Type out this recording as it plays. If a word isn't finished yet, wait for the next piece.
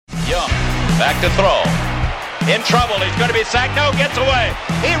Back to throw. In trouble. He's going to be sacked. No, gets away.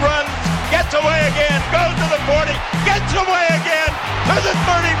 He runs, gets away again, goes to the 40, gets away again, to the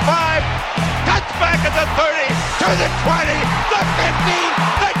 35, cuts back at the 30, to the 20, the 15,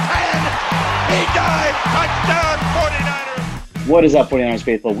 the 10. He dives. Touchdown, 49ers. What is up, 49ers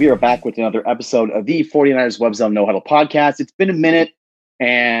faithful? We are back with another episode of the 49ers Web Zone No Huddle podcast. It's been a minute,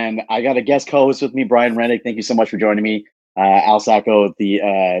 and I got a guest co-host with me, Brian Rennick. Thank you so much for joining me. Al Sacco,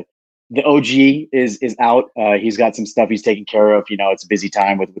 the OG is out. He's got some stuff he's taking care of. You know, it's a busy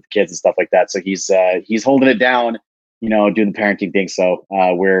time with the kids and stuff like that. So he's holding it down, you know, doing the parenting thing. So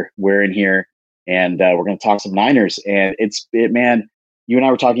we're in here, and we're going to talk some Niners. And man, you and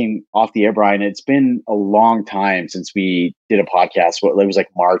I were talking off the air, Brian. It's been a long time since we did a podcast. It was like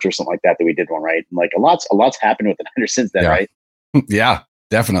March or something like that we did one, right? And like a lot's happened with the Niners since then, right? Yeah,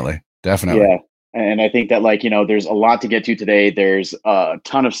 definitely. Yeah. And I think that, like, you know, there's a lot to get to today. There's a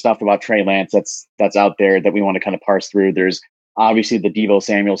ton of stuff about Trey Lance that's out there that we want to kind of parse through. There's obviously the Deebo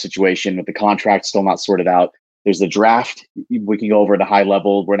Samuel situation with the contract still not sorted out. There's the draft. We can go over at a high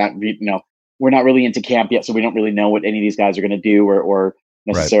level. We're not really into camp yet, so we don't really know what any of these guys are going to do or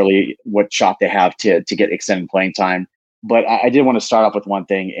necessarily what shot they have to get extended playing time. But I did want to start off with one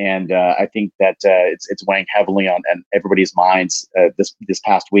thing, and I think that it's weighing heavily on everybody's minds this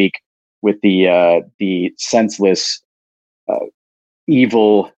past week with the senseless,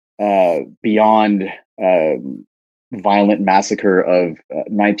 evil, beyond violent massacre of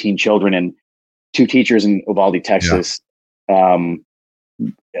 19 children and 2 teachers in Uvalde, Texas. Yeah.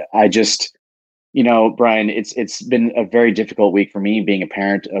 I just, you know, Brian, it's been a very difficult week for me being a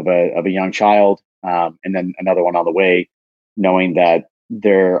parent of a young child, and then another one on the way, knowing that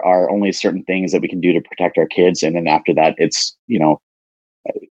there are only certain things that we can do to protect our kids, and then after that, it's, you know,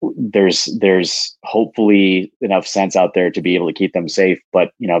 there's hopefully enough sense out there to be able to keep them safe,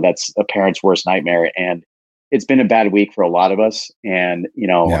 but you know, that's a parent's worst nightmare, and it's been a bad week for a lot of us, and you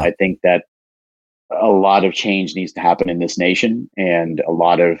know, I think that a lot of change needs to happen in this nation, and a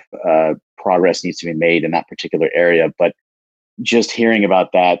lot of progress needs to be made in that particular area. But just hearing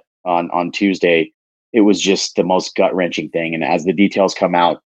about that on Tuesday, it was just the most gut-wrenching thing. And as the details come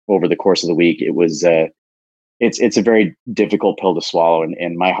out over the course of the week, it was it's a very difficult pill to swallow.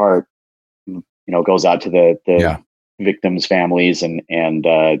 And my heart, you know, goes out to the victims' families and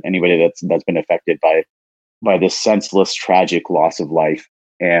anybody that's been affected by this senseless, tragic loss of life.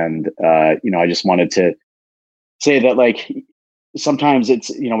 And, you know, I just wanted to say that, like, sometimes it's,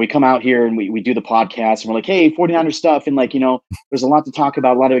 you know, we come out here and we do the podcast and we're like, hey, 49ers stuff. And like, you know, there's a lot to talk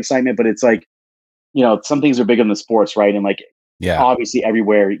about, a lot of excitement, but it's like, you know, some things are bigger than the sports, right? And like, obviously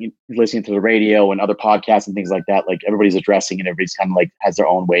everywhere, you're listening to the radio and other podcasts and things like that, like everybody's addressing and everybody's kind of like has their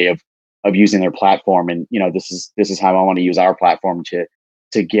own way of using their platform. And, you know, this is how I want to use our platform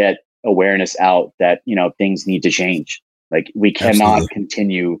to get awareness out that, you know, things need to change. Like, we cannot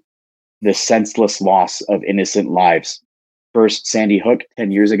continue the senseless loss of innocent lives. First, Sandy Hook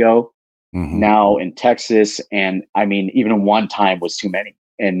 10 years ago, now in Texas. And I mean, even one time was too many.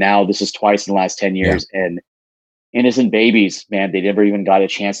 And now this is twice in the last 10 years. Yeah. And innocent babies, man, they never even got a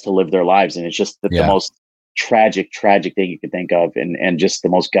chance to live their lives. And it's just the most tragic thing you could think of, and just the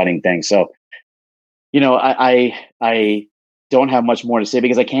most gutting thing. So, you know, I don't have much more to say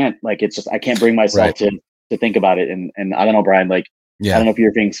because I can't. Like, it's just, I can't bring myself to think about it. And I don't know, Brian, like, I don't know if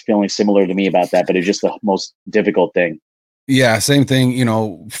you're feeling similar to me about that, but it's just the most difficult thing. Yeah, same thing. You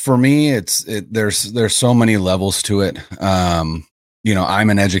know, for me, there's so many levels to it. You know, I'm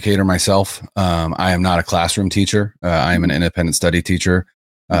an educator myself. I am not a classroom teacher. I am an independent study teacher,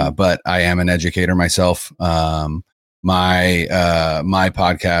 but I am an educator myself. My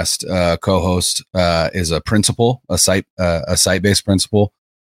podcast co-host is a principal, a site-based principal.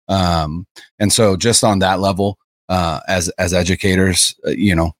 And so just on that level, as educators,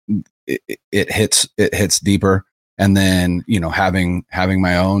 you know, it hits deeper. And then, you know, having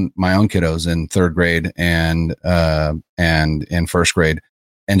my own kiddos in 3rd grade and in 1st grade,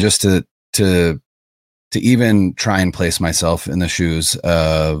 and just to even try and place myself in the shoes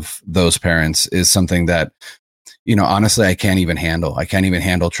of those parents is something that, you know, honestly, I can't even handle. I can't even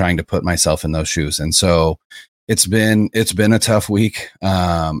handle trying to put myself in those shoes. And so it's been a tough week.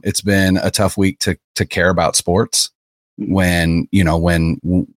 It's been a tough week to care about sports when you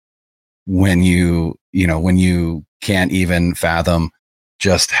can't even fathom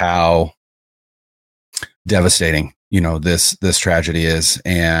just how devastating, you know, this tragedy is.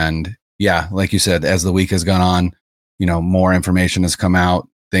 And yeah, like you said, as the week has gone on, you know, more information has come out.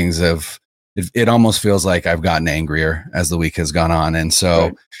 Things have, it almost feels like I've gotten angrier as the week has gone on. And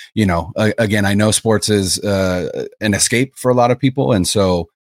so, you know, again, I know sports is an escape for a lot of people. And so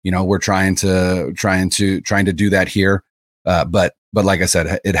we're trying to do that here. But like I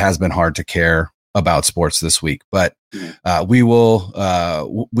said, it has been hard to care about sports this week, but we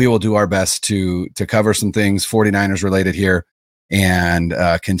will do our best to cover some things 49ers related here and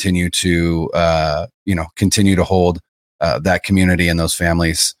continue to hold that community and those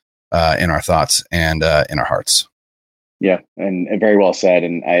families in our thoughts and in our hearts. Yeah, and very well said.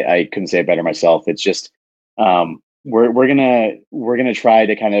 And I couldn't say it better myself. It's just we're gonna try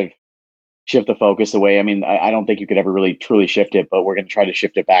to kind of shift the focus away. I mean, I don't think you could ever really truly shift it, but we're going to try to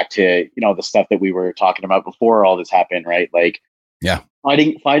shift it back to, the stuff that we were talking about before all this happened, right? Like,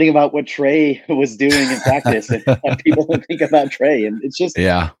 fighting about what Trey was doing in practice and what people would think about Trey. And it's just,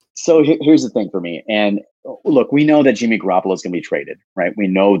 So here's the thing for me. And look, we know that Jimmy Garoppolo is going to be traded, right? We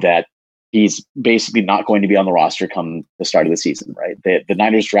know that he's basically not going to be on the roster come the start of the season, right? The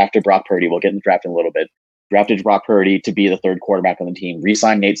Niners drafted Brock Purdy. We'll get in the draft in a little bit. Drafted Brock Purdy to be the third quarterback on the team,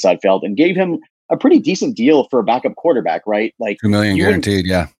 re-signed Nate Sudfeld, and gave him a pretty decent deal for a backup quarterback, right? Like $2 million guaranteed,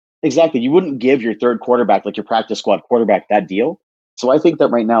 yeah. Exactly. You wouldn't give your third quarterback, like your practice squad quarterback, that deal. So I think that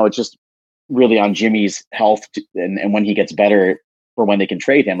right now it's just really on Jimmy's health and when he gets better for when they can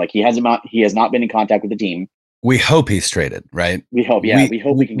trade him. Like he has not been in contact with the team. We hope he's traded, right? We hope, yeah. We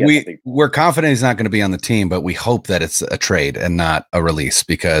hope we can get something. We're confident he's not going to be on the team, but we hope that it's a trade and not a release,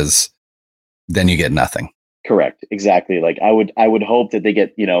 because then you get nothing. Correct. Exactly. Like I would hope that they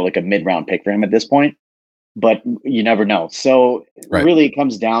get, like a mid-round pick for him at this point, but you never know. So really it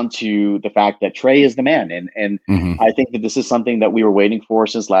comes down to the fact that Trey is the man. And I think that this is something that we were waiting for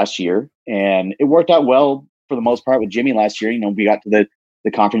since last year, and it worked out well for the most part with Jimmy last year. We got to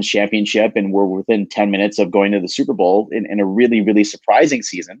the conference championship and we're within 10 minutes of going to the Super Bowl in a really, really surprising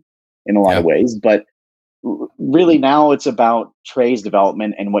season in a lot of ways. But really now it's about Trey's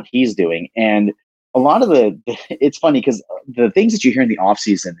development and what he's doing. And a lot of it's funny because the things that you hear in the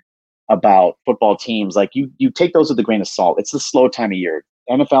offseason about football teams, like you take those with a grain of salt. It's the slow time of year.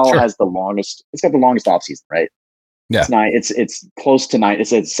 NFL has the longest offseason, right? Yeah. It's close to 9.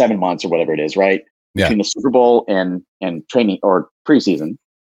 It's 7 months or whatever it is, right? Yeah. Between the Super Bowl and training or preseason.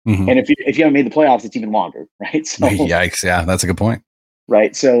 Mm-hmm. And if you haven't made the playoffs, it's even longer, right? So, yikes. Yeah, that's a good point.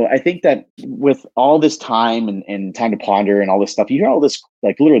 Right. So I think that with all this time and time to ponder and all this stuff, you hear all this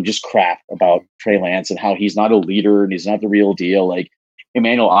like literally just crap about Trey Lance and how he's not a leader and he's not the real deal. Like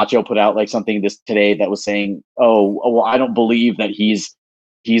Emmanuel Acho put out like something today that was saying, oh, well, I don't believe that he's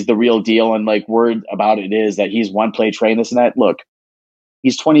the real deal. And like word about it is that he's one play Trey and this and that. Look,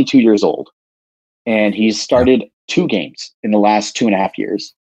 he's 22 years old and he's started 2 games in the last 2.5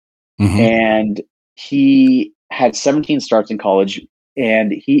 years. Mm-hmm. And he had 17 starts in college.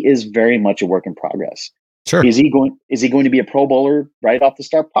 And he is very much a work in progress. Sure. Is he going to be a Pro Bowler right off the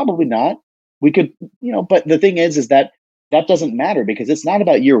start? Probably not. We could, but the thing is that doesn't matter because it's not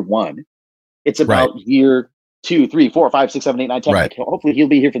about year 1. It's about year 2, 3, 4, 5, 6, 7, 8, 9, 10. Right. Like, hopefully he'll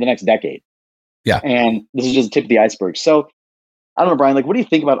be here for the next decade. Yeah. And this is just the tip of the iceberg. So I don't know, Brian, like, what do you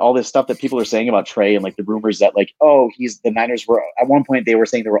think about all this stuff that people are saying about Trey and like the rumors that like, the Niners were at one point, they were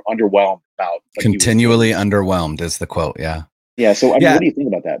saying they were underwhelmed about. Continually underwhelmed is the quote. Yeah. Yeah. So, what do you think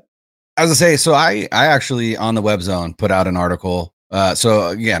about that? As I say, so I actually on the Web Zone put out an article. So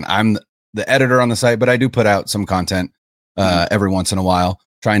again, I'm the editor on the site, but I do put out some content every once in a while,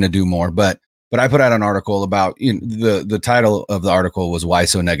 trying to do more. But I put out an article about the title of the article was "Why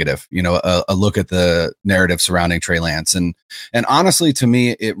So Negative?" A look at the narrative surrounding Trey Lance, and honestly, to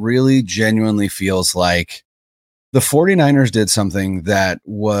me, it really genuinely feels like the 49ers did something that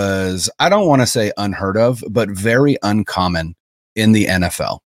was, I don't want to say unheard of, but very uncommon in the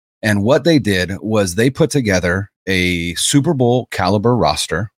NFL. And what they did was they put together a Super Bowl caliber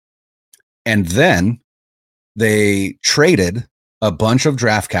roster, and then they traded a bunch of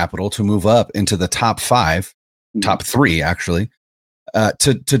draft capital to move up into the top 3 actually,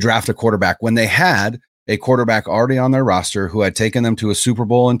 to draft a quarterback when they had a quarterback already on their roster who had taken them to a Super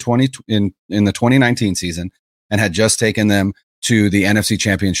Bowl in the 2019 season and had just taken them to the NFC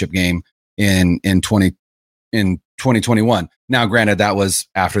Championship game in 2021. Now, granted, that was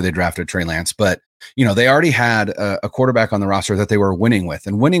after they drafted Trey Lance, but they already had a quarterback on the roster that they were winning with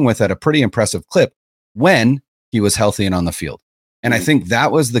at a pretty impressive clip when he was healthy and on the field. And I think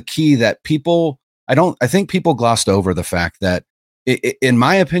that was the key that I think people glossed over the fact that, in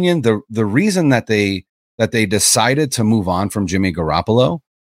my opinion, the reason that they decided to move on from Jimmy Garoppolo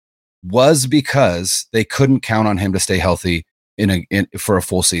was because they couldn't count on him to stay healthy for a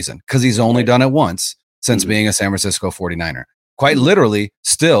full season, because he's only done it once since being a San Francisco 49er. Quite literally,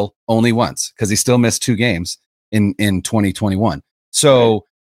 still only once, because he still missed 2 games in 2021. So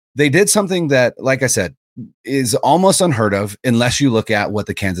they did something that, like I said, is almost unheard of unless you look at what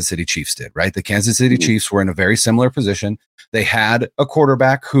the Kansas City Chiefs did, right? The Kansas City Chiefs were in a very similar position. They had a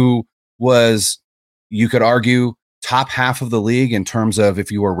quarterback who was, you could argue, top half of the league in terms of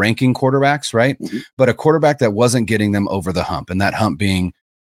if you were ranking quarterbacks, right? But a quarterback that wasn't getting them over the hump, and that hump being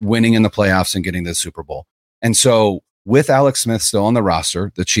winning in the playoffs and getting to the Super Bowl. And so with Alex Smith still on the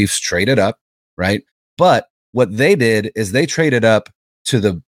roster, the Chiefs traded up, right? But what they did is they traded up to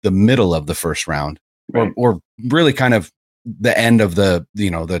the middle of the first round, or really kind of the end of the,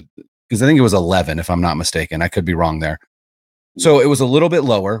 because I think it was 11, if I'm not mistaken. I could be wrong there. So it was a little bit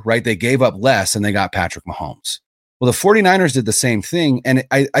lower, right? They gave up less and they got Patrick Mahomes. Well, the 49ers did the same thing. And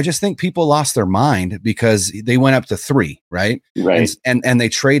I just think people lost their mind because they went up to 3, right? And they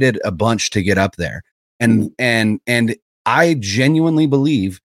traded a bunch to get up there. And I genuinely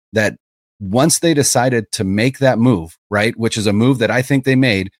believe that once they decided to make that move, right, which is a move that I think they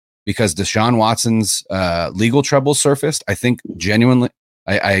made because Deshaun Watson's legal troubles surfaced, I think genuinely,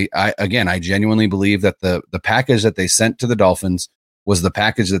 I genuinely believe that the package that they sent to the Dolphins was the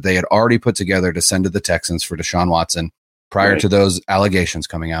package that they had already put together to send to the Texans for Deshaun Watson prior to those allegations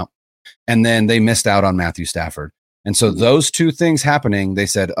coming out. And then they missed out on Matthew Stafford. And so those two things happening, they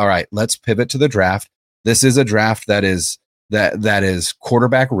said, all right, let's pivot to the draft. This is a draft that is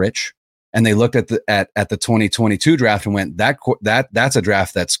quarterback rich. And they looked at the 2022 draft and went, that's a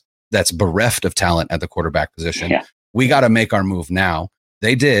draft that's bereft of talent at the quarterback position. Yeah. We got to make our move now.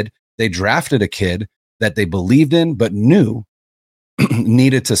 They did. They drafted a kid that they believed in, but knew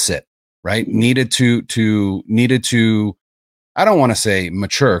needed to sit, right? Needed to, I don't want to say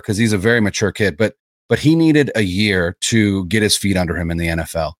mature because he's a very mature kid, but he needed a year to get his feet under him in the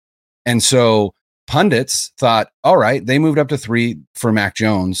NFL. And so pundits thought, all right, they moved up to 3 for Mac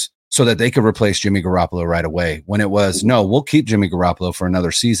Jones so that they could replace Jimmy Garoppolo right away. When it was, no, we'll keep Jimmy Garoppolo for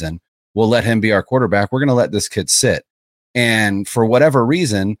another season. We'll let him be our quarterback. We're going to let this kid sit. And for whatever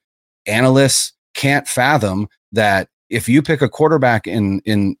reason, analysts can't fathom that if you pick a quarterback in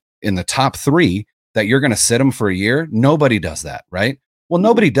the top 3, that you're going to sit him for a year. Nobody does that, right? Well,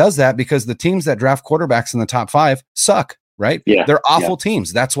 nobody does that because the teams that draft quarterbacks in the top 5 suck, right? Yeah. They're awful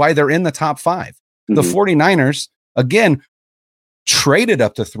teams. That's why they're in the top 5. The 49ers, again, traded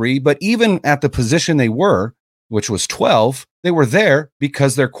up to 3, but even at the position they were, which was 12, they were there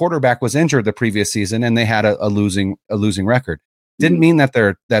because their quarterback was injured the previous season and they had a losing record. Didn't mean that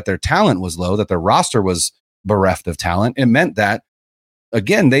their talent was low, that their roster was bereft of talent. It meant that,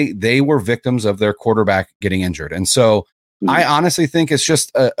 again, they were victims of their quarterback getting injured. And so I honestly think it's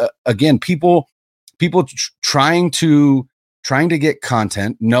just again, people trying to get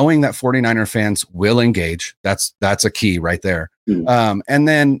content, knowing that 49er fans will engage. That's a key right there. And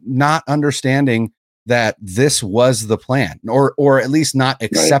then not understanding that this was the plan, or at least not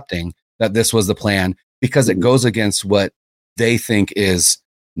accepting that this was the plan because it goes against what they think is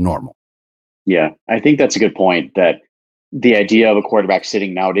normal. Yeah, I think that's a good point, that the idea of a quarterback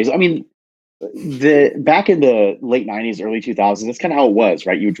sitting nowadays, I mean, back in the late 90s, early 2000s, that's kind of how it was,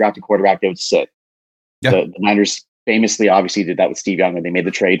 right? You would draft a quarterback, they would sit. Yeah. The Niners famously obviously did that with Steve Young when they made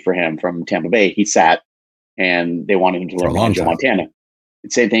the trade for him from Tampa Bay. He sat and they wanted him to learn from Joe Montana.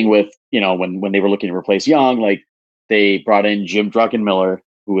 Same thing with, when they were looking to replace Young, like they brought in Jim Druckenmiller,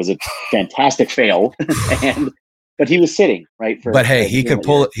 who was a fantastic fail, but he was sitting, right? But hey, he could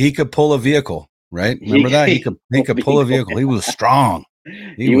pull a vehicle, right? Remember that? He could pull a vehicle. He was strong.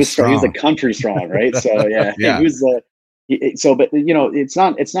 He was strong. He was a country strong, right? So yeah. He was but it's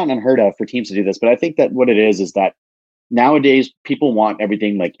not unheard of for teams to do this, but I think that what it is that nowadays people want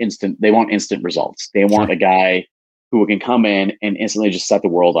everything like instant. They want instant results. They want a guy who can come in and instantly just set the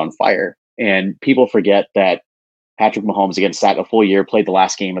world on fire. And people forget that Patrick Mahomes, again, sat a full year, played the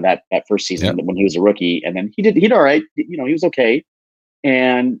last game of that first season when he was a rookie. And then he did all right. He was okay.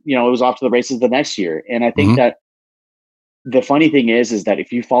 And, it was off to the races the next year. And I think that the funny thing is that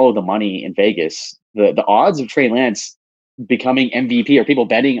if you follow the money in Vegas, the odds of Trey Lance becoming MVP, or people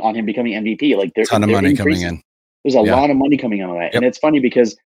betting on him becoming MVP, like there's a ton of money coming in. There's a lot of money coming on that. Yep. And it's funny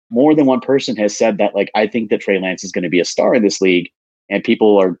because more than one person has said that, like, I think that Trey Lance is going to be a star in this league and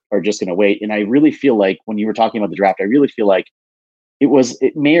people are just going to wait. And I really feel like when you were talking about the draft, I really feel like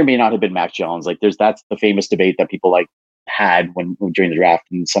it may or may not have been Mac Jones. Like that's the famous debate that people like had when during the draft,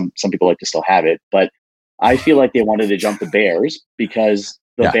 and some people like to still have it. But I feel like they wanted to jump the Bears because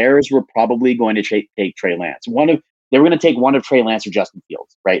the Bears were probably going to take Trey Lance. They were going to take one of Trey Lance or Justin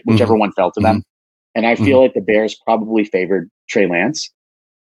Fields, right? Whichever one fell to them. And I feel like the Bears probably favored Trey Lance.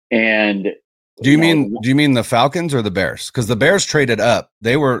 And Do you mean the Falcons or the Bears? Because the Bears traded up.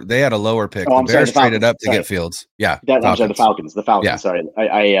 They had a lower pick. Oh, the Bears traded up to get Fields. Yeah, I'm sorry, the Falcons. The Falcons. Yeah. Sorry,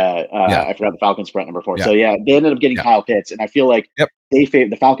 I forgot the Falcons for number 4. Yeah. So yeah, they ended up getting Kyle Pitts, and I feel like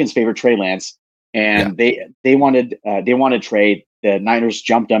the Falcons favored Trey Lance, and they wanted Trey. The Niners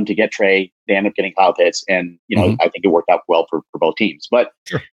jumped them to get Trey. They ended up getting Kyle Pitts, and I think it worked out well for both teams. But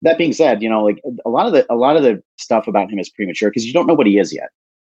that being said, like a lot of the stuff about him is premature because you don't know what he is yet.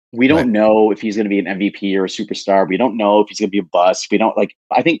 We don't know if he's going to be an MVP or a superstar. We don't know if he's going to be a bust. We don't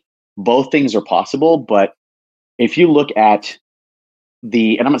I think both things are possible, but if you look at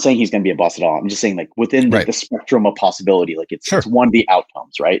and I'm not saying he's going to be a bust at all. I'm just saying within the spectrum of possibility, it's one of the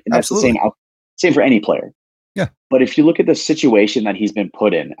outcomes, right? And that's Absolutely. The same for any player. Yeah. But if you look at the situation that he's been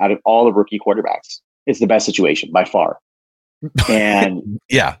put in out of all the rookie quarterbacks, it's the best situation by far. And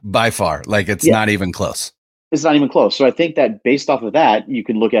yeah, by far. It's not even close. It's not even close. So I think that based off of that, you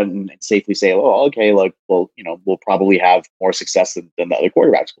can look at it and safely say, oh, okay, we'll probably have more success than the other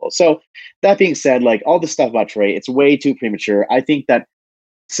quarterbacks will. So that being said, all this stuff about Trey, it's way too premature. I think that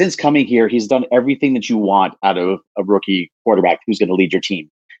since coming here, he's done everything that you want out of a rookie quarterback who's going to lead your team.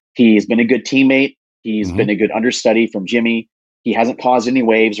 He's been a good teammate. He's been a good understudy from Jimmy. He hasn't caused any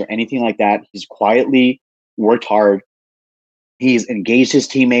waves or anything like that. He's quietly worked hard. He's engaged his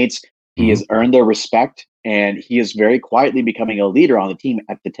teammates. He has earned their respect. And he is very quietly becoming a leader on the team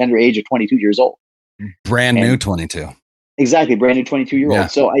at the tender age of 22 years old. Brand new 22. Exactly. Brand new 22-year-old. Yeah.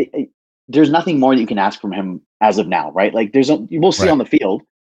 So there's nothing more that you can ask from him as of now, right? We'll see on the field,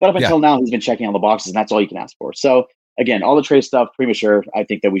 but up until now, he's been checking all the boxes and that's all you can ask for. So again, all the Trey stuff, premature. I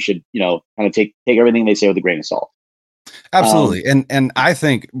think that we should, kind of take everything they say with a grain of salt. Absolutely. And I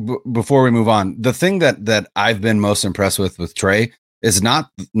think before we move on, the thing that I've been most impressed with Trey is not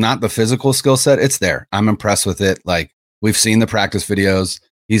the physical skill set. It's there. I'm impressed with it. We've seen the practice videos.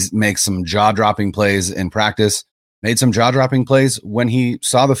 He's makes some jaw-dropping plays in practice, made some jaw-dropping plays when he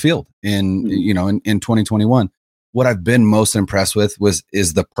saw the field in 2021. What I've been most impressed with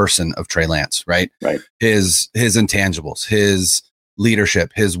is the person of Trey Lance, right? Right. His intangibles, his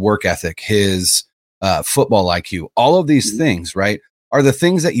leadership, his work ethic, his football IQ, all of these things, right, are the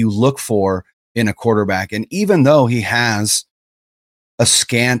things that you look for in a quarterback. And even though he has a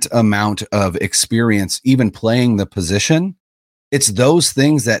scant amount of experience even playing the position, it's those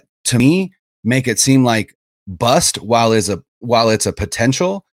things that to me make it seem like bust while it's a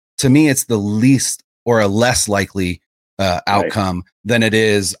potential. To me, it's the least or a less likely outcome than it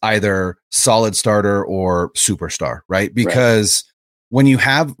is either solid starter or superstar, right? Because when you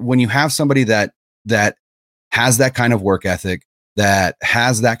have somebody that has that kind of work ethic, that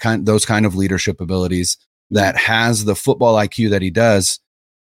has those kind of leadership abilities, that has the football IQ that he does,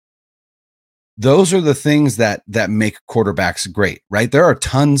 those are the things that make quarterbacks great, right? There are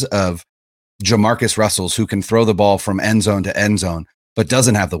tons of Jamarcus Russells who can throw the ball from end zone to end zone, but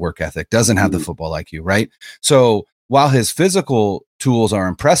doesn't have the work ethic, doesn't have the football IQ, right? So while his physical tools are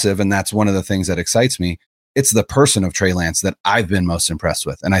impressive, and that's one of the things that excites me, it's the person of Trey Lance that I've been most impressed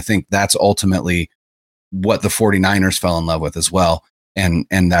with. And I think that's ultimately what the 49ers fell in love with as well. And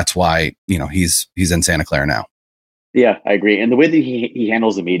that's why, he's in Santa Clara now. Yeah, I agree. And the way that he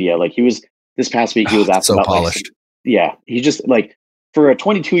handles the media, he was this past week, he was asked so about polished. He just for a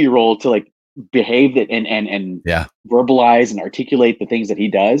 22-year-old to behave and verbalize and articulate the things that he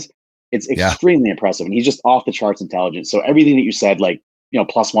does, it's extremely impressive. And he's just off the charts intelligent. So everything that you said, +1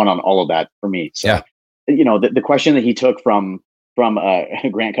 on all of that for me. So, the question that he took from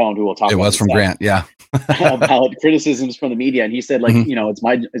Grant Cohn, who we'll talk about. It was from Grant. Yeah. about criticisms from the media. And he said,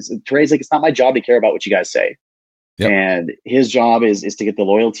 Trey's it's not my job to care about what you guys say. Yep. And his job is to get the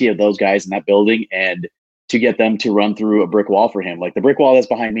loyalty of those guys in that building and to get them to run through a brick wall for him, like the brick wall that's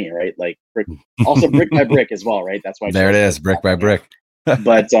behind me, right? Also brick by brick as well, right? That's why there it is, brick by brick.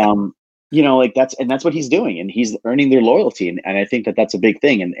 But that's what he's doing, and he's earning their loyalty, and I think that that's a big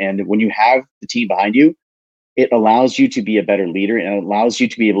thing. And when you have the team behind you, it allows you to be a better leader, and it allows you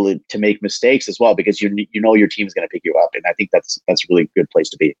to be able to make mistakes as well, because your team is going to pick you up, and I think that's a really good place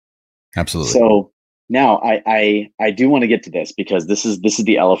to be. Absolutely. So. Now, I do want to get to this because this is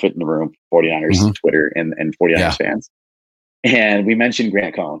the elephant in the room, 49ers Twitter and 49ers fans. And we mentioned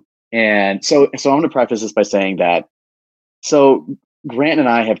Grant Cohn. And so I'm going to preface this by saying that, so Grant and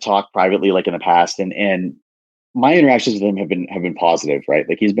I have talked privately in the past, and my interactions with him have been positive, right?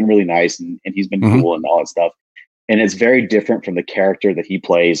 He's been really nice and he's been cool and all that stuff. And it's very different from the character that he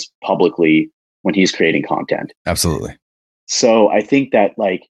plays publicly when he's creating content. Absolutely. So I think that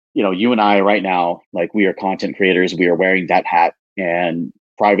you and I right now, we are content creators, we are wearing that hat, and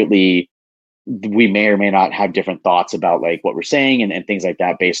privately we may or may not have different thoughts about like what we're saying and things like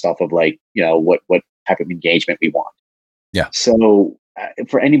that based off of like, what type of engagement we want. Yeah. So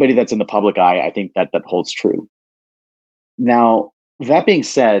for anybody that's in the public eye, I think that holds true. Now, that being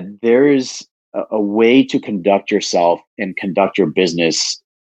said, there's a way to conduct yourself and conduct your business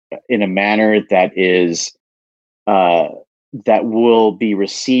in a manner that is that will be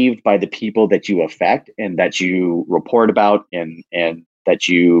received by the people that you affect and that you report about and that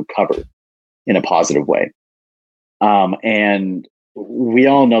you cover in a positive way. And we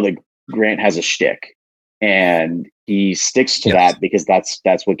all know that Grant has a shtick, and he sticks to that because that's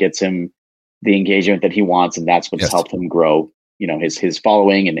what gets him the engagement that he wants, and that's what's helped him grow, his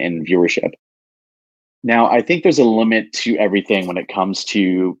following and viewership. Now, I think there's a limit to everything when it comes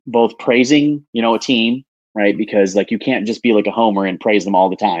to both praising, a team, right? Because like you can't just be like a homer and praise them all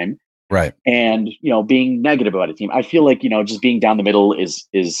the time. Right. And, being negative about a team. I feel like, just being down the middle is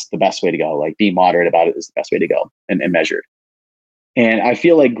the best way to go. Like being moderate about it is the best way to go and measured. And I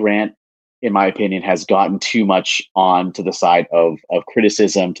feel like Grant, in my opinion, has gotten too much on to the side of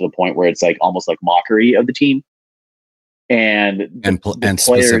criticism to the point where it's like almost like mockery of the team. And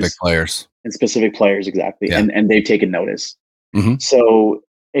specific players. And specific players, exactly. Yeah. And they've taken notice. Mm-hmm. So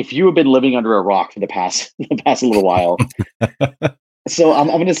if you have been living under a rock for the past little while, so I'm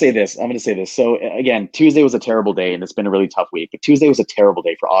going to say this. So again, Tuesday was a terrible day, and it's been a really tough week. But Tuesday was a terrible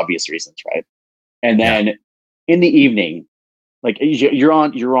day for obvious reasons, right? And then in the evening, like you're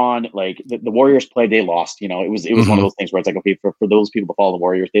on like the Warriors played, they lost. It was one of those things where it's like, okay, for those people to follow the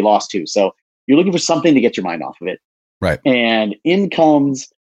Warriors, they lost too. So you're looking for something to get your mind off of it, right? And in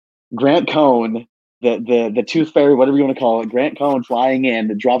comes Grant Cohn, the tooth fairy, whatever you want to call it. Grant Cohn flying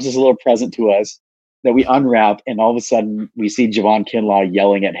in, drops this little present to us that we unwrap, and all of a sudden we see Javon Kinlaw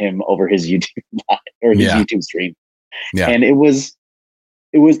yelling at him over his YouTube live, or his YouTube stream. Yeah. And it was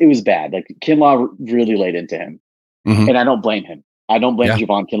bad. Like Kinlaw really laid into him. Mm-hmm. And I don't blame him. I don't blame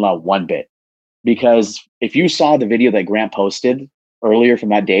Javon Kinlaw one bit, because if you saw the video that Grant posted earlier from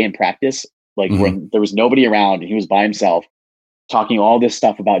that day in practice, like when there was nobody around and he was by himself talking all this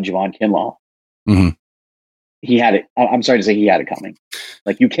stuff about Javon Kinlaw, he had it. I'm sorry to say, he had it coming.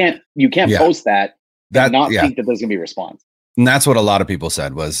 Like you can't post that and not think that there's gonna be a response. And that's what a lot of people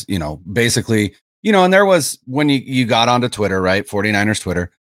said was, basically, and there was, when you got onto Twitter, right? 49ers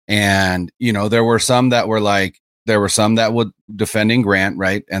Twitter. And, there were some that would defending Grant,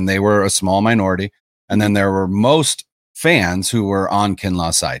 right? And they were a small minority. And then there were most fans who were on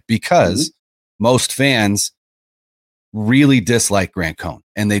Kinlaw's side, because most fans really dislike Grant Cohn,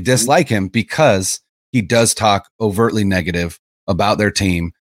 and they dislike him because he does talk overtly negative about their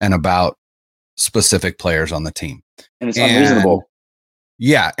team and about specific players on the team. And it's unreasonable.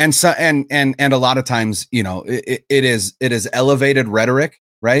 Yeah. And so, and a lot of times, it is elevated rhetoric,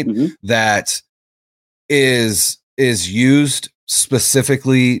 right? That is used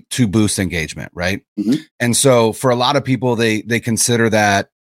specifically to boost engagement. Right. And so for a lot of people, they consider that,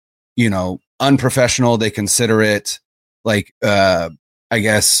 unprofessional. They consider it like, I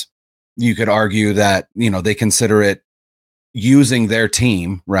guess you could argue that, they consider it using their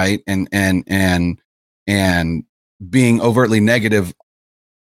team, right? And being overtly negative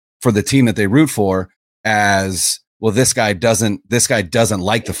for the team that they root for as, well, this guy doesn't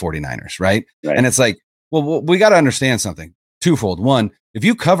like the 49ers, right? And it's like, well, we got to understand something twofold. One, if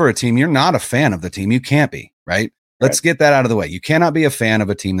you cover a team, you're not a fan of the team. You can't be, right? Let's get that out of the way. You cannot be a fan of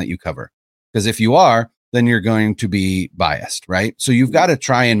a team that you cover, because if you are, then you're going to be biased, right? So you've got to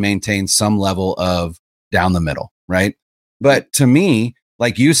try and maintain some level of down the middle, right? But to me,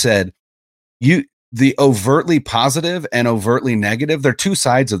 like you said, the overtly positive and overtly negative, they're two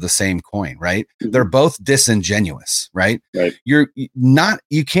sides of the same coin, right? They're both disingenuous, right? You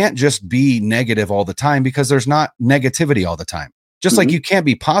can't just be negative all the time, because there's not negativity all the time. Just like you can't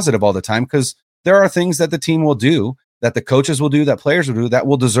be positive all the time, because there are things that the team will do, that the coaches will do, that players will do, that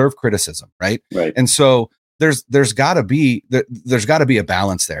will deserve criticism, right? And so there's got to be a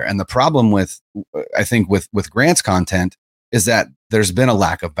balance there. And the problem I think with Grant's content is that there's been a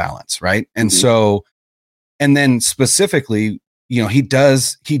lack of balance, right? And so, and then specifically, he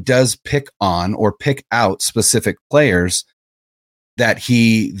does pick on or pick out specific players that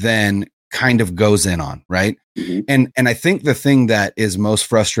he then kind of goes in on, right? And I think the thing that is most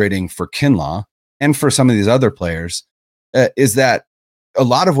frustrating for Kinlaw and for some of these other players is that a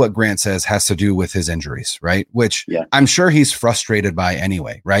lot of what Grant says has to do with his injuries, right? Which I'm sure he's frustrated by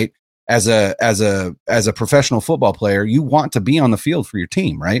anyway, right? As a professional football player, you want to be on the field for your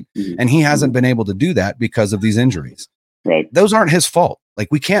team, right? And he hasn't been able to do that because of these injuries. Right. Those aren't his fault. Like,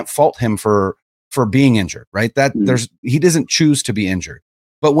 we can't fault him for being injured, right? That he doesn't choose to be injured.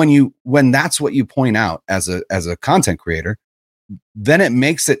 But when that's what you point out as a content creator, then it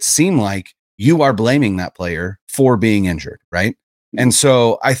makes it seem like you are blaming that player for being injured, right? And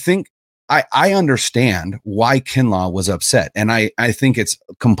so I think I understand why Kinlaw was upset, and I think it's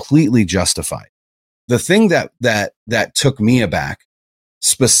completely justified. The thing that took me aback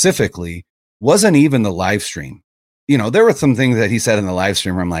specifically wasn't even the live stream. There were some things that he said in the live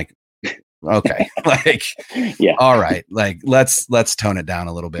stream where I'm like, okay, like, yeah, all right, like let's tone it down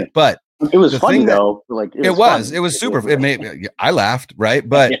a little bit. But it was funny though. Like it was super. It made I laughed, right?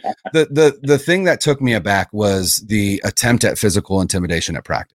 But yeah. the thing that took me aback was the attempt at physical intimidation at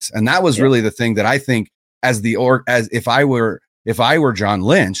practice, and that was really the thing that I think as if I were John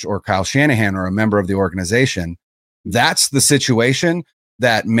Lynch or Kyle Shanahan or a member of the organization, that's the situation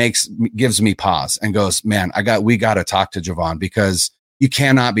that gives me pause and goes, man, we got to talk to Javon, because you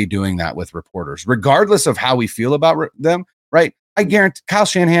cannot be doing that with reporters, regardless of how we feel about them, right? I guarantee Kyle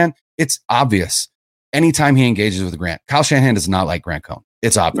Shanahan, it's obvious. Anytime he engages with Grant, Kyle Shanahan does not like Grant Cohn.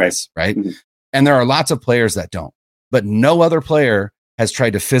 It's obvious, right? Mm-hmm. And there are lots of players that don't, but no other player has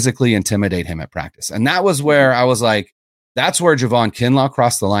tried to physically intimidate him at practice. And that was where I was like, that's where Javon Kinlaw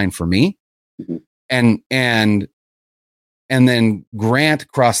crossed the line for me. Mm-hmm. And then Grant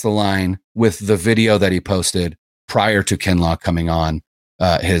crossed the line with the video that he posted prior to Kinlaw coming on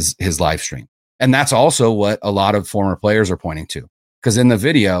his live stream. And that's also what a lot of former players are pointing to. Because in the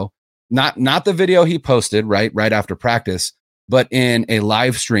video, not the video he posted right after practice, but in a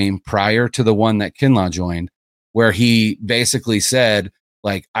live stream prior to the one that Kinlaw joined, where he basically said,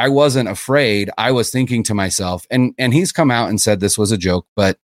 like, I wasn't afraid. I was thinking to myself, and he's come out and said this was a joke,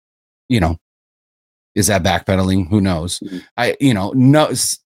 but is that backpedaling? Who knows? Mm-hmm.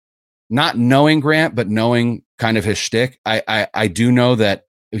 Not knowing Grant, but knowing kind of his shtick. I do know that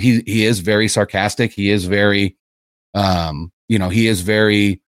he is very sarcastic. He is very, he is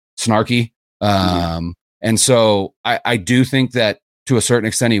very snarky. And so I do think that to a certain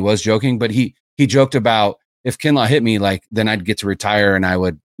extent he was joking, but he joked about, if Kinlaw hit me, like, then I'd get to retire and I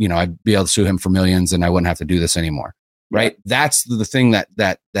would, I'd be able to sue him for millions and I wouldn't have to do this anymore. Right. That's the thing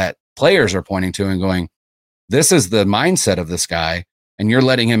that players are pointing to and going, this is the mindset of this guy, and you're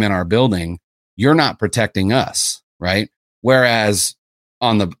letting him in our building. You're not protecting us. Right. Whereas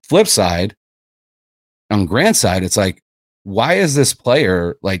on the flip side, on Grant's side, it's like, why is this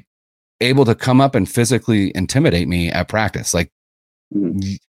player like able to come up and physically intimidate me at practice? Like,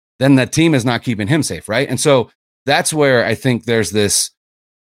 then the team is not keeping him safe. Right. And so that's where I think there's this,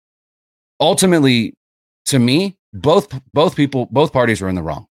 ultimately, to me, both parties were in the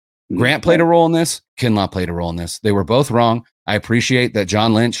wrong. Grant played a role in this. Kinlaw played a role in this. They were both wrong. I appreciate that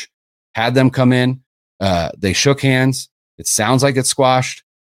John Lynch had them come in. They shook hands. It sounds like it's squashed.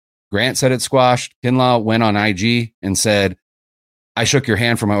 Grant said it's squashed. Kinlaw went on IG and said, I shook your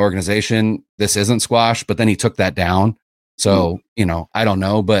hand for my organization. This isn't squashed, but then he took that down. So, I don't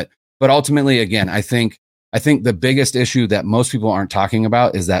know. But ultimately, again, I think the biggest issue that most people aren't talking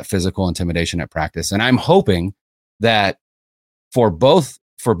about is that physical intimidation at practice. And I'm hoping that for both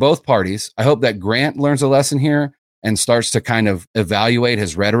parties, I hope that Grant learns a lesson here and starts to kind of evaluate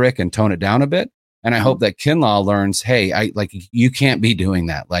his rhetoric and tone it down a bit. And I hope that Kinlaw learns, hey, you can't be doing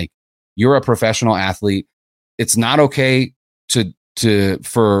that. Like, you're a professional athlete. It's not okay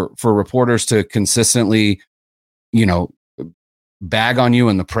for reporters to consistently, bag on you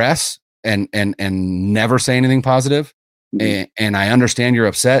in the press and never say anything positive. Mm-hmm. And I understand you're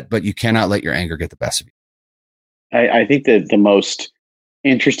upset, but you cannot let your anger get the best of you. I think that the most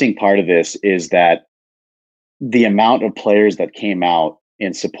interesting part of this is that the amount of players that came out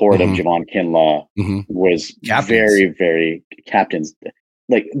in support of Javon Kinlaw was very, very captains,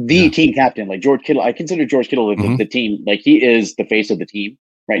 like the team captain, like George Kittle. I consider George Kittle the team, like he is the face of the team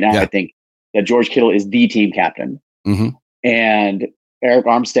right now. I think that George Kittle is the team captain. And Eric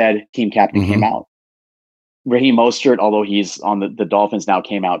Armstead, team captain, came out. Raheem Mostert, although he's on the Dolphins now,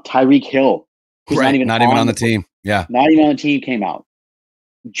 came out. Tyreek Hill, who's not even on the team. Yeah. Not even on the team, came out.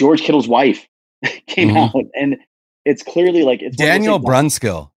 George Kittle's wife came out. And it's clearly like it's Daniel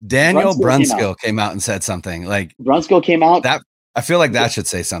Brunskill. Daniel Brunskill came out and said something. Like, Brunskill came out. That I feel like that should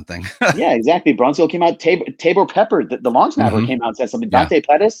say something. Yeah, exactly. Brunskill came out. Tabor Pepper, the long snapper, came out and said something. Dante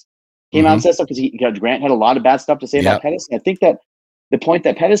Pettis came out and said something because Grant had a lot of bad stuff to say about Pettis. And I think that the point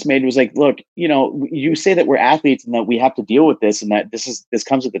that Pettis made was like, look, you say that we're athletes and that we have to deal with this and that this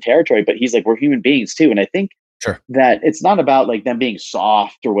comes with the territory, but he's like, we're human beings too. And I think that it's not about like them being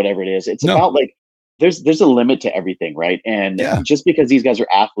soft or whatever it is. It's about like, there's a limit to everything, right? And just because these guys are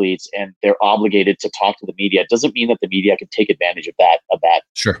athletes and they're obligated to talk to the media doesn't mean that the media can take advantage of that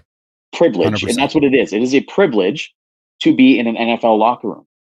privilege. 100%. And that's what it is. It is a privilege to be in an NFL locker room.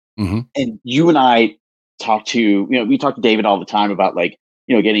 And you and I we talk to David all the time about like,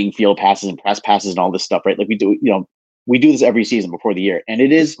 getting field passes and press passes and all this stuff, right? Like we do this every season before the year. And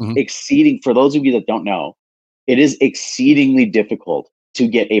it is exceeding, for those of you that don't know, it is exceedingly difficult to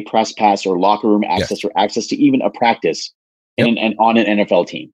get a press pass or locker room access or access to even a practice and on an NFL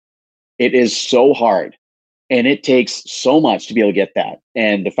team. It is so hard. And it takes so much to be able to get that.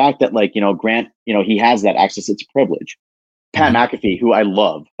 And the fact that like, Grant, he has that access, it's a privilege. Pat McAfee, who I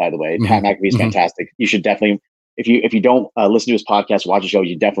love, by the way, Pat McAfee is fantastic. You should definitely, if you don't listen to his podcast, watch the show,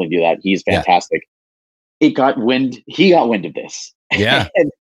 you definitely do that. He's fantastic. He got wind of this. Yeah.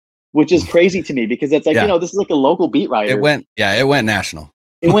 Which is crazy to me because it's like, this is like a local beat writer. It went national.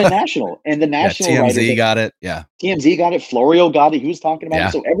 It went national. And the national TMZ writers, got it. Yeah. TMZ got it. Florio got it. He was talking about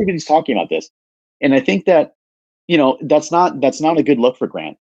it. So everybody's talking about this. And I think that, that's not a good look for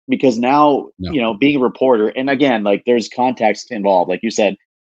Grant because now, being a reporter, and again, like there's context involved. Like you said,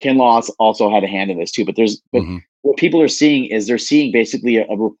 Kinlaw also had a hand in this too, but what people are seeing is they're seeing basically a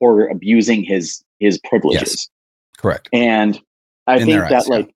reporter abusing his privileges. Yes. Correct. And I think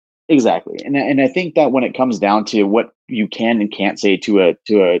that exactly. And I think that when it comes down to what you can and can't say to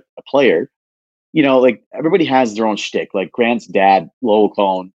a player, like everybody has their own shtick. Like Grant's dad, Lowell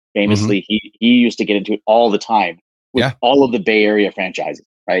Cone, famously, he used to get into it all the time with all of the Bay Area franchises,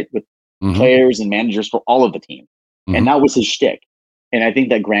 right? With players and managers for all of the team. And that was his shtick. And I think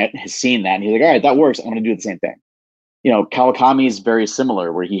that Grant has seen that and he's like, all right, that works. I'm going to do the same thing. Kawakami is very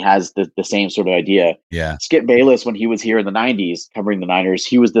similar where he has the same sort of idea. Yeah. Skip Bayless, when he was here in the 90s covering the Niners,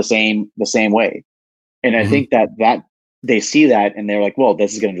 he was the same way. And I think that they see that and they're like, well,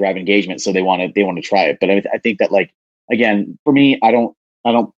 this is going to drive engagement. So they want to try it. But I think that like, again, for me, I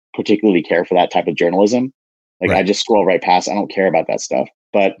don't particularly care for that type of journalism. Like I just scroll right past. I don't care about that stuff,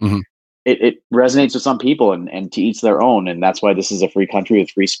 but it resonates with some people and to each their own. And that's why this is a free country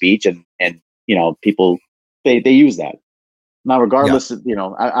with free speech and people, they use that. Now, regardless,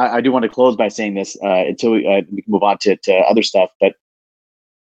 I do want to close by saying this until we can move on to other stuff, but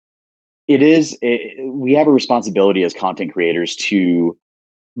we have a responsibility as content creators to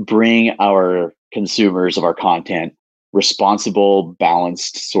bring our consumers of our content responsible,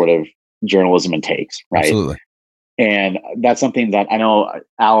 balanced sort of journalism and takes, right? Absolutely. And that's something that I know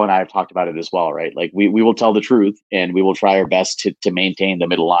Al and I have talked about it as well, right? Like we will tell the truth and we will try our best to maintain the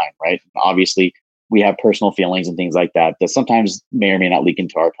middle line, right? Obviously, we have personal feelings and things like that sometimes may or may not leak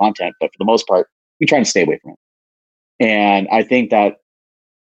into our content, but for the most part, we try to stay away from it. And I think that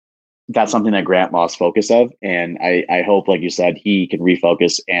that's something that Grant lost focus of. And I hope, like you said, he can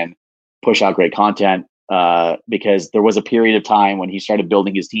refocus and push out great content because there was a period of time when he started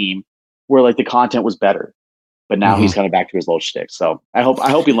building his team where like the content was better, but now he's kind of back to his old shtick. So I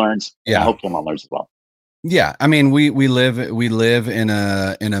hope he learns. Yeah. I hope Kinlaw learns as well. Yeah, I mean, we live in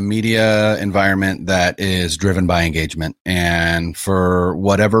a media environment that is driven by engagement, and for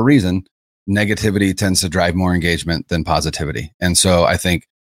whatever reason, negativity tends to drive more engagement than positivity. And so I think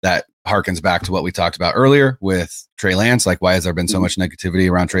that harkens back to what we talked about earlier with Trey Lance. Like, why has there been so much negativity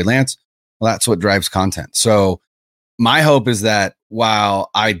around Trey Lance? Well, that's what drives content. So my hope is that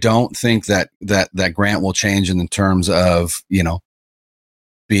while I don't think that Grant will change in the terms of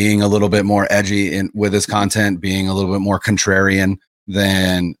being a little bit more edgy with his content, being a little bit more contrarian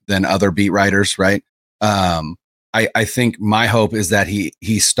than other beat writers, right? I think my hope is that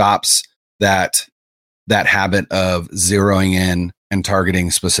he stops that habit of zeroing in and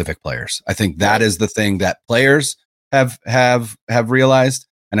targeting specific players. I think that is the thing that players have realized,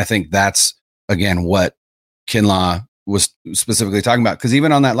 and I think that's again what Kinlaw was specifically talking about. Because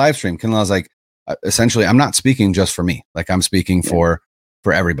even on that live stream, Kinlaw's like, essentially, I'm not speaking just for me. Like I'm speaking for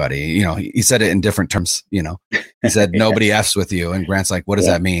everybody. He said it in different terms. He said nobody F's with you, and Grant's like, what does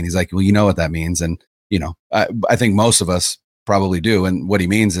that mean? He's like, well, you know what that means, and I think most of us probably do. And what he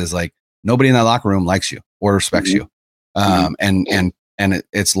means is like nobody in that locker room likes you or respects you, and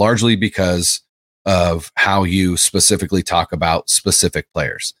it's largely because of how you specifically talk about specific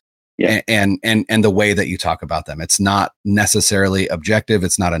players. Yeah. And the way that you talk about them. It's not necessarily objective.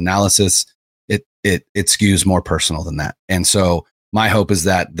 It's not analysis. It skews more personal than that. And so my hope is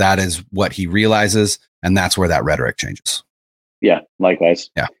that is what he realizes, and that's where that rhetoric changes. Yeah,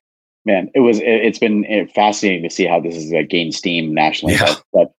 likewise. Yeah, man, it's been fascinating to see how this has gained steam nationally. Yeah.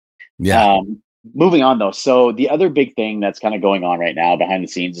 But moving on though, so the other big thing that's kind of going on right now behind the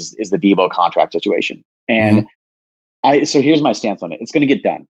scenes is the Debo contract situation, and so here's my stance on it. It's going to get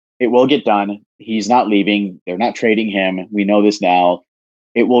done. It will get done. He's not leaving. They're not trading him. We know this now.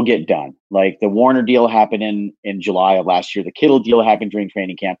 It will get done. Like the Warner deal happened in July of last year. The Kittle deal happened during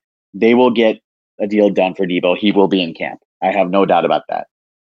training camp. They will get a deal done for Debo. He will be in camp. I have no doubt about that.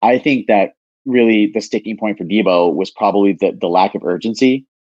 I think that really the sticking point for Debo was probably the lack of urgency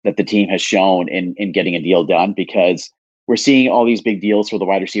that the team has shown in getting a deal done, because we're seeing all these big deals for the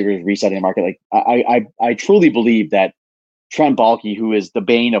wide receivers resetting the market. Like I truly believe that Trent Baalke, who is the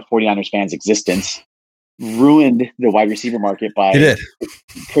bane of 49ers fans' existence, ruined the wide receiver market by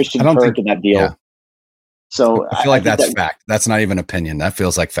Christian Kirk in that deal. Yeah. So I feel like that's fact. That's not even opinion. That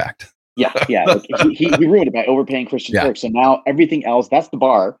feels like fact. Yeah. Like he ruined it by overpaying Christian Kirk. So now everything else, that's the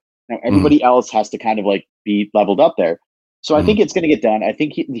bar. Now everybody else has to kind of like be leveled up there. So I think it's going to get done. I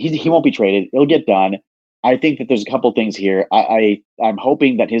think he won't be traded. It'll get done. I think that there's a couple things here. I'm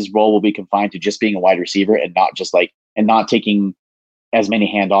hoping that his role will be confined to just being a wide receiver and not just and not taking as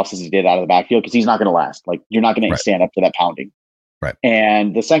many handoffs as he did out of the backfield, because he's not going to last. Like, you're not going to stand up to that pounding. Right.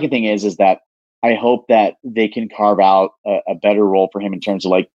 And the second thing is that I hope that they can carve out a better role for him in terms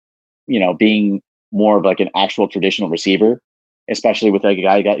of being more of like an actual traditional receiver, especially with like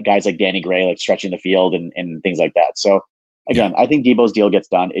guys like Danny Gray, like stretching the field and things like that. So again, I think Debo's deal gets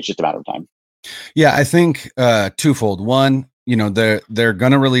done. It's just a matter of time. Yeah, I think twofold. One, they're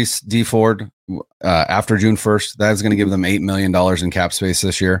going to release D Ford after June 1st. That's going to give them $8 million in cap space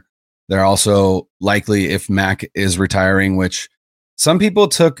this year. They're also likely, if Mac is retiring, which some people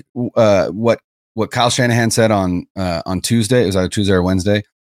took what Kyle Shanahan said on Tuesday. It was either Tuesday or Wednesday.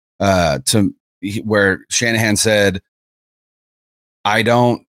 Where Shanahan said,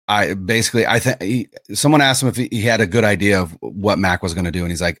 someone asked him if he had a good idea of what Mac was going to do. And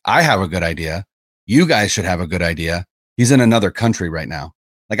he's like, I have a good idea. You guys should have a good idea. He's in another country right now.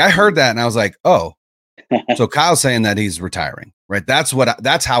 Like, I heard that and I was like, oh, so Kyle's saying that he's retiring, right? That's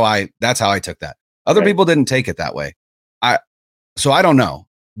how I took that. Other people didn't take it that way. So I don't know,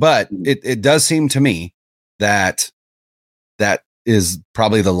 but it does seem to me that is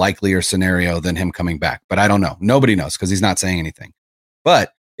probably the likelier scenario than him coming back, but I don't know. Nobody knows because he's not saying anything.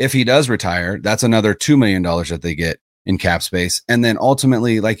 But if he does retire, that's another $2 million that they get in cap space. And then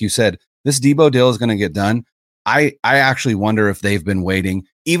ultimately, like you said, this Debo deal is going to get done. I actually wonder if they've been waiting,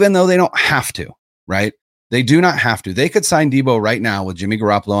 even though they don't have to, right? They do not have to. They could sign Debo right now with Jimmy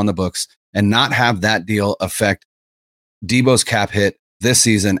Garoppolo on the books and not have that deal affect Debo's cap hit this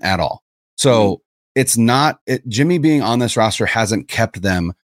season at all. So it's not Jimmy being on this roster hasn't kept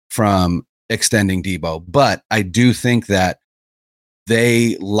them from extending Debo, but I do think that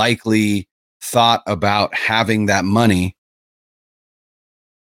they likely thought about having that money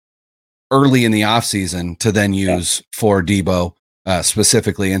early in the offseason to then use for Debo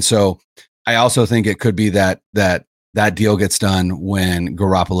specifically. And so I also think it could be that deal gets done when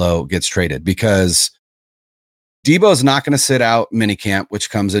Garoppolo gets traded, because Debo's not going to sit out minicamp, which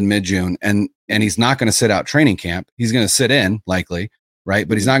comes in mid-June, and he's not going to sit out training camp. He's going to sit in likely, right?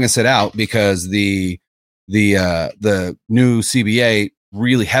 But he's not going to sit out because the new CBA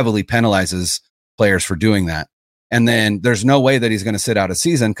really heavily penalizes players for doing that. And then there's no way that he's going to sit out a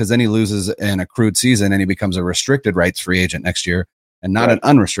season, because then he loses an accrued season and he becomes a restricted rights free agent next year and not an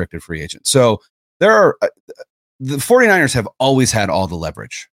unrestricted free agent. So the 49ers have always had all the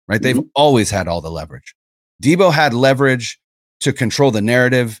leverage, right? They've always had all the leverage. Debo had leverage to control the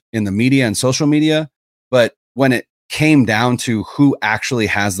narrative in the media and social media. But when it came down to who actually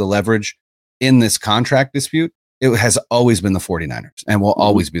has the leverage in this contract dispute, it has always been the 49ers and will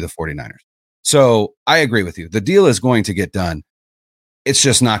always be the 49ers. So I agree with you. The deal is going to get done. It's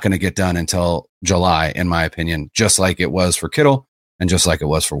just not going to get done until July, in my opinion, just like it was for Kittle and just like it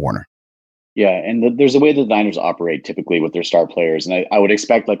was for Warner. Yeah, and there's a way the Niners operate typically with their star players. And I would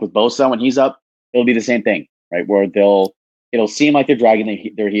expect, like with Bosa, when he's up, it'll be the same thing, right? Where it'll seem like they're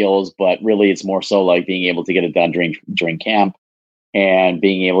dragging their heels, but really it's more so like being able to get it done during camp and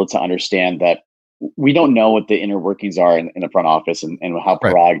being able to understand that we don't know what the inner workings are in the front office and how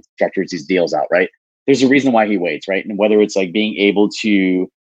Parag structures these deals out, right? There's a reason why he waits, right? And whether it's like being able to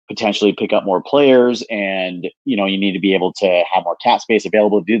potentially pick up more players and, you need to be able to have more cap space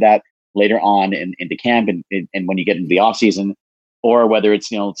available to do that later on into camp and when you get into the offseason, or whether it's,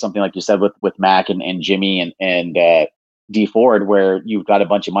 something like you said with Mac and Jimmy and D Ford, where you've got a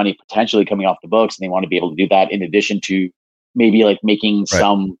bunch of money potentially coming off the books and they want to be able to do that in addition to maybe like making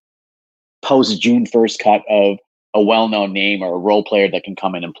some post June 1st cut of a well-known name or a role player that can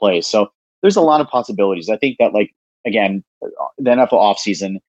come in and play. So there's a lot of possibilities. I think that, like, again, the NFL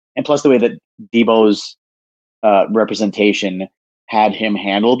offseason, and plus the way that Debo's representation had him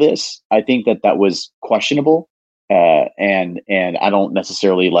handle this, I think that was questionable. And I don't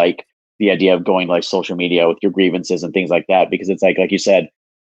necessarily like the idea of going like social media with your grievances and things like that, because it's like you said,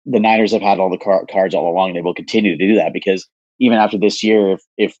 the Niners have had all the cards all along. And they will continue to do that, because even after this year,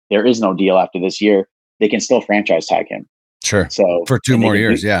 if there is no deal after this year, they can still franchise tag him. Sure. So for 2 more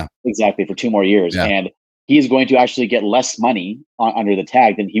years. Yeah, exactly. For 2 more years. Yeah. And he's going to actually get less money under the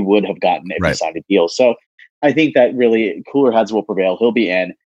tag than he would have gotten if he signed a deal. So I think that really cooler heads will prevail. He'll be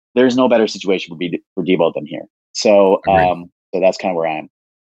in. There's no better situation for Debo than here. So, so that's kind of where I am.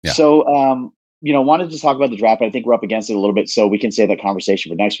 Yeah. So, wanted to talk about the draft. I think we're up against it a little bit, so we can save that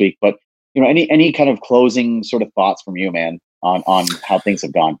conversation for next week. But any kind of closing sort of thoughts from you, man, on how things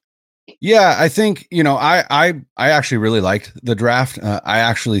have gone? Yeah, I think, I actually really liked the draft. I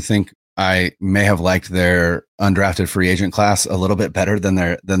actually think I may have liked their undrafted free agent class a little bit better than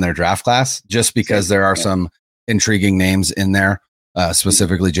their draft class, just because there are some intriguing names in there,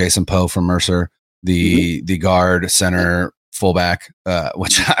 specifically Jason Poe from Mercer, the guard, center, fullback,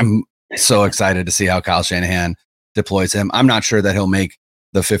 which I'm so excited to see how Kyle Shanahan deploys him. I'm not sure that he'll make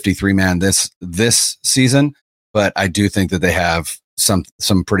the 53 man this season, but I do think that they have some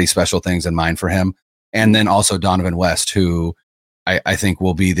pretty special things in mind for him. And then also Donovan West, who I think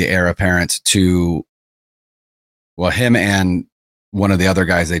will be the heir apparent to, him and one of the other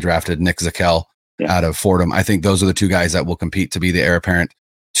guys they drafted, Nick Zakel out of Fordham. I think those are the two guys that will compete to be the heir apparent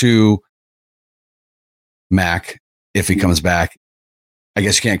to Mac if he comes back. I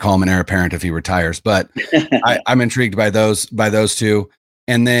guess you can't call him an heir apparent if he retires, but I'm intrigued by those two.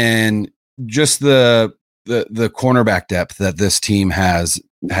 And then just the cornerback depth that this team has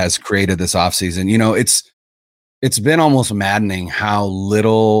created this offseason. It's been almost maddening how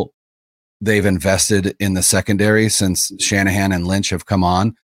little they've invested in the secondary since Shanahan and Lynch have come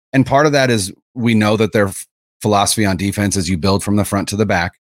on. And part of that is we know that their philosophy on defense is you build from the front to the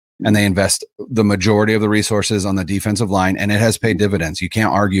back, and they invest the majority of the resources on the defensive line, and it has paid dividends. You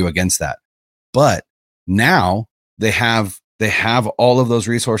can't argue against that. But now they have all of those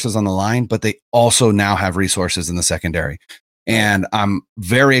resources on the line, but they also now have resources in the secondary. And I'm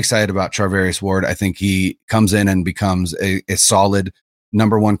very excited about Charvarius Ward. I think he comes in and becomes a solid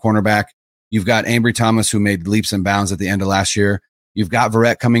number one cornerback. You've got Ambry Thomas, who made leaps and bounds at the end of last year. You've got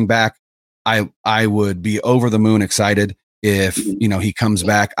Verrett coming back. I would be over the moon excited if, he comes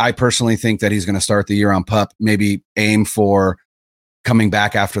back. I personally think that he's going to start the year on PUP, maybe aim for coming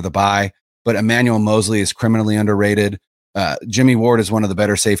back after the bye. But Emmanuel Mosley is criminally underrated. Jimmy Ward is one of the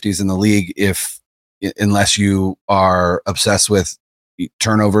better safeties in the league, unless you are obsessed with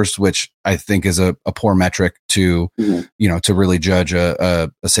turnovers, which I think is a poor metric to really judge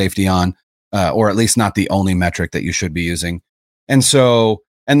a safety on, or at least not the only metric that you should be using. And so,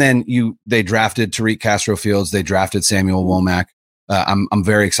 and then they drafted Tariq Castro-Fields. They drafted Samuel Womack. I'm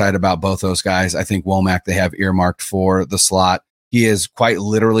very excited about both those guys. I think Womack they have earmarked for the slot. He is quite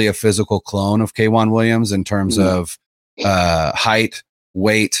literally a physical clone of K'Wan Williams in terms of height,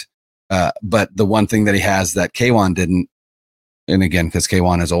 weight. But the one thing that he has that K'Wan didn't, and again, because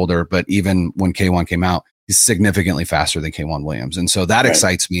K'Wan is older, but even when K'Wan came out, he's significantly faster than K'Wan Williams. And so that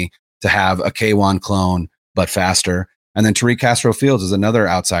excites me to have a K'Wan clone, but faster. And then Tariq Castro-Fields is another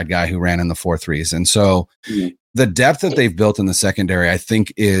outside guy who ran in the 4.3s. And so the depth that they've built in the secondary, I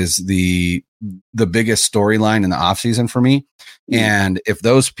think, is the biggest storyline in the offseason for me. And if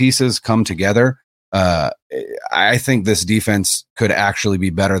those pieces come together, I think this defense could actually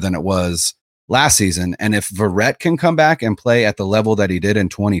be better than it was last season. And if Verrett can come back and play at the level that he did in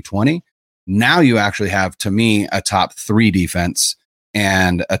 2020, now you actually have, to me, a top 3 defense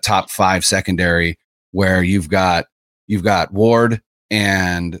and a top 5 secondary, where you've got Ward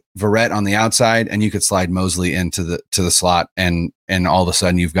and Verrett on the outside, and you could slide Mosley into the slot, and all of a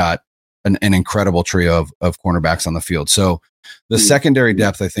sudden you've got an incredible trio of cornerbacks on the field. So the secondary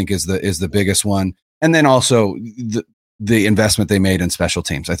depth, I think, is the biggest one. And then also the investment they made in special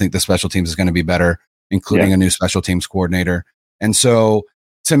teams. I think the special teams is going to be better, including a new special teams coordinator. And so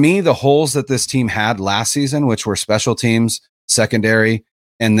to me, the holes that this team had last season, which were special teams, secondary,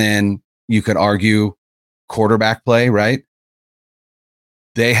 and then you could argue quarterback play, right?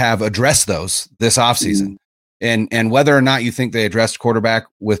 They have addressed those this offseason. And whether or not you think they addressed quarterback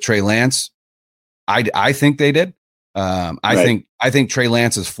with Trey Lance, I think they did. I think Trey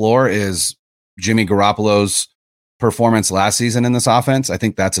Lance's floor is Jimmy Garoppolo's performance last season in this offense. I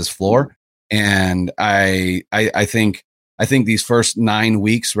think that's his floor. And I think these first 9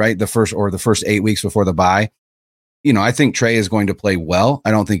 weeks, right? The first 8 weeks before the bye, I think Trey is going to play well.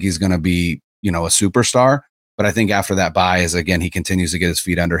 I don't think he's going to be, a superstar, but I think after that bye, as again, he continues to get his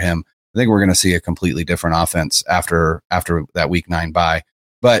feet under him, I think we're going to see a completely different offense after that week 9 bye.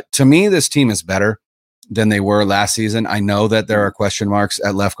 But to me, this team is better than they were last season. I know that there are question marks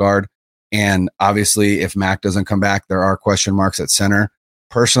at left guard. And obviously, if Mac doesn't come back, there are question marks at center.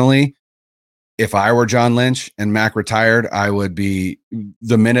 Personally, if I were John Lynch and Mac retired, I would be,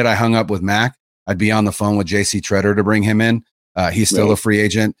 the minute I hung up with Mac, I'd be on the phone with JC Treader to bring him in. He's still a free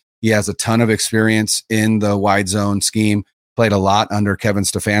agent. He has a ton of experience in the wide zone scheme, played a lot under Kevin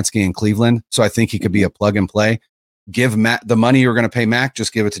Stefanski in Cleveland. So I think he could be a plug and play. Give Matt the money you're going to pay Mac,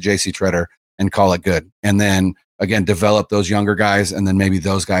 just give it to JC Treader and call it good. And then again, develop those younger guys, and then maybe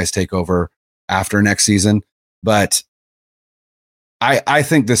those guys take over after next season. But I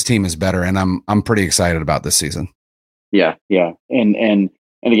think this team is better, and I'm pretty excited about this season. Yeah. And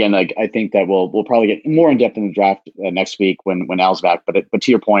again, like, I think that we'll probably get more in depth in the draft next week when Al's back. But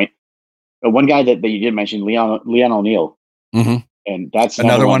to your point, one guy that you did mention, Leon O'Neal, and that's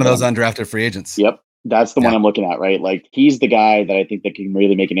another one of those undrafted free agents. Yep, that's the one I'm looking at. Right, like, he's the guy that I think that can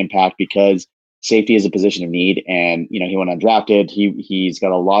really make an impact, because safety is a position of need, and he went undrafted. He's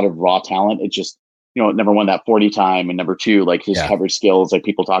got a lot of raw talent. It's just, number one, that 40 time, and number two, like, his coverage skills. Like,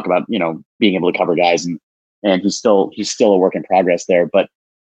 people talk about being able to cover guys, and he's still a work in progress there. But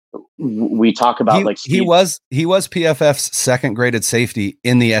we talk about he was PFF's second graded safety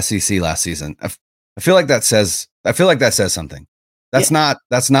in the SEC last season. I feel like that says something. That's not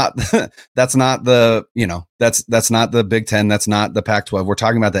the Big Ten. That's not the Pac-12. We're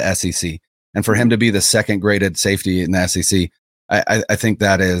talking about the SEC. And for him to be the second graded safety in the SEC, I think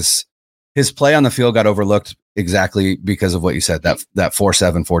that is, his play on the field got overlooked exactly because of what you said, that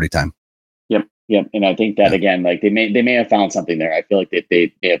 4.7 40 time. Yep. And I think that, again, like, they may have found something there. I feel like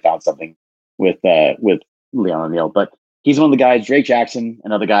they may have found something with Leon O'Neal. But he's one of the guys. Drake Jackson,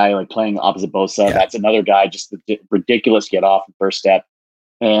 another guy, like, playing opposite Bosa. Yeah. That's another guy, just the ridiculous get off the first step.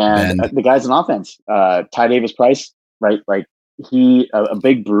 And the guys on offense, Ty Davis Price, right? Like, he a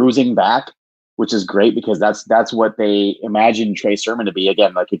big bruising back, which is great, because that's what they imagine Trey Sermon to be.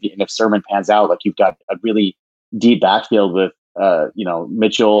 Again, like, if Sermon pans out, like, you've got a really deep backfield with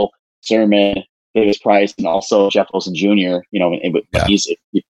Mitchell, Sermon, Davis Price, and also Jeff Wilson Jr.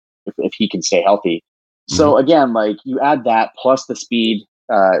 If he can stay healthy. So again, like, you add that plus the speed,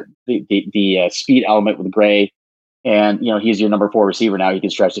 the speed element with Gray, and he's your number 4 receiver now. He can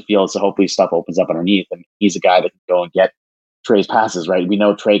stretch the field, so hopefully stuff opens up underneath, and he's a guy that can go and get Trey's passes. Right, we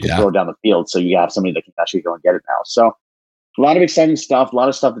know Trey can throw down the field, so you have somebody that can actually go and get it now. So a lot of exciting stuff, a lot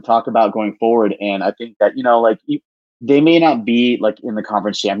of stuff to talk about going forward, and I think that they may not be, like, in the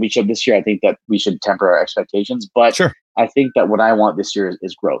conference championship this year. I think that we should temper our expectations, but sure. I think that what I want this year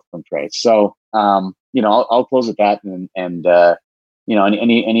is growth from Trey. So, I'll close with that. And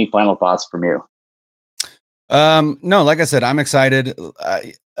any final thoughts from you? No, like I said, I'm excited.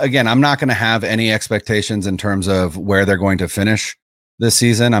 Again, I'm not going to have any expectations in terms of where they're going to finish this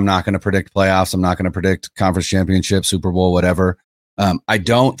season. I'm not going to predict playoffs. I'm not going to predict conference championship, Super Bowl, whatever. I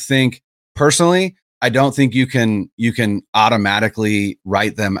don't think you can automatically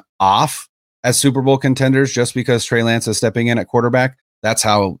write them off as Super Bowl contenders just because Trey Lance is stepping in at quarterback. That's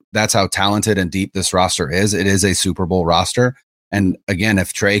how talented and deep this roster is. It is a Super Bowl roster. And again,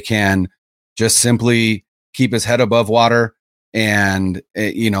 if Trey can just simply keep his head above water and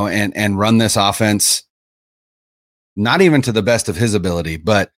run this offense, not even to the best of his ability,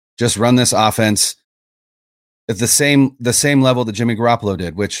 but just run this offense at the same level that Jimmy Garoppolo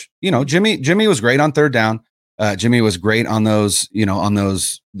did, which, Jimmy was great on third down. Jimmy was great on those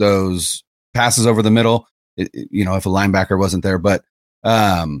passes over the middle, if a linebacker wasn't there. But,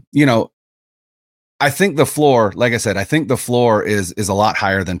 I think the floor, like I said, is a lot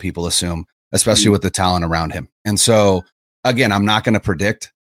higher than people assume, especially with the talent around him. And so, again, I'm not going to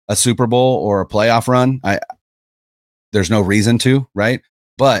predict a Super Bowl or a playoff run. There's no reason to, right?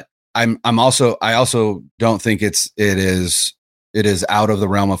 But I also don't think it is out of the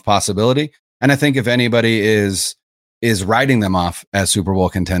realm of possibility. And I think if anybody is writing them off as Super Bowl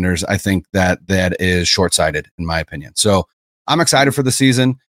contenders, I think that is short-sighted, in my opinion. So I'm excited for the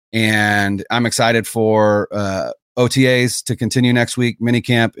season, and I'm excited for OTAs to continue next week,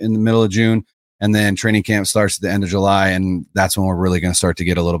 minicamp in the middle of June, and then training camp starts at the end of July. And that's when we're really going to start to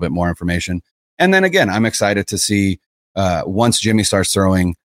get a little bit more information. And then again, I'm excited to see once Jimmy starts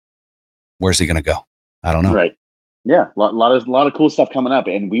throwing, where's he going to go? I don't know. Right. Yeah. A lot of cool stuff coming up,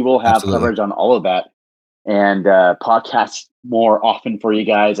 and we will have coverage on all of that and podcasts more often for you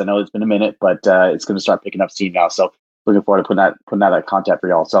guys. I know it's been a minute, but it's going to start picking up steam now. So looking forward to putting that content for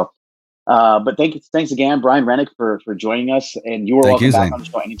y'all. So, but thanks again, Brian Rennick, for joining us, and you are welcome back on the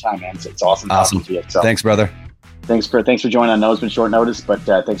show anytime, man. It's awesome talking to you. So thanks, brother. Thanks for joining. I know it's been short notice, but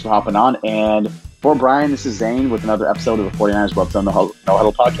thanks for hopping on. And for Brian, this is Zane with another episode of the 49ers Web Zone No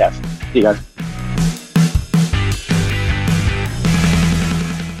Huddle podcast. See you guys.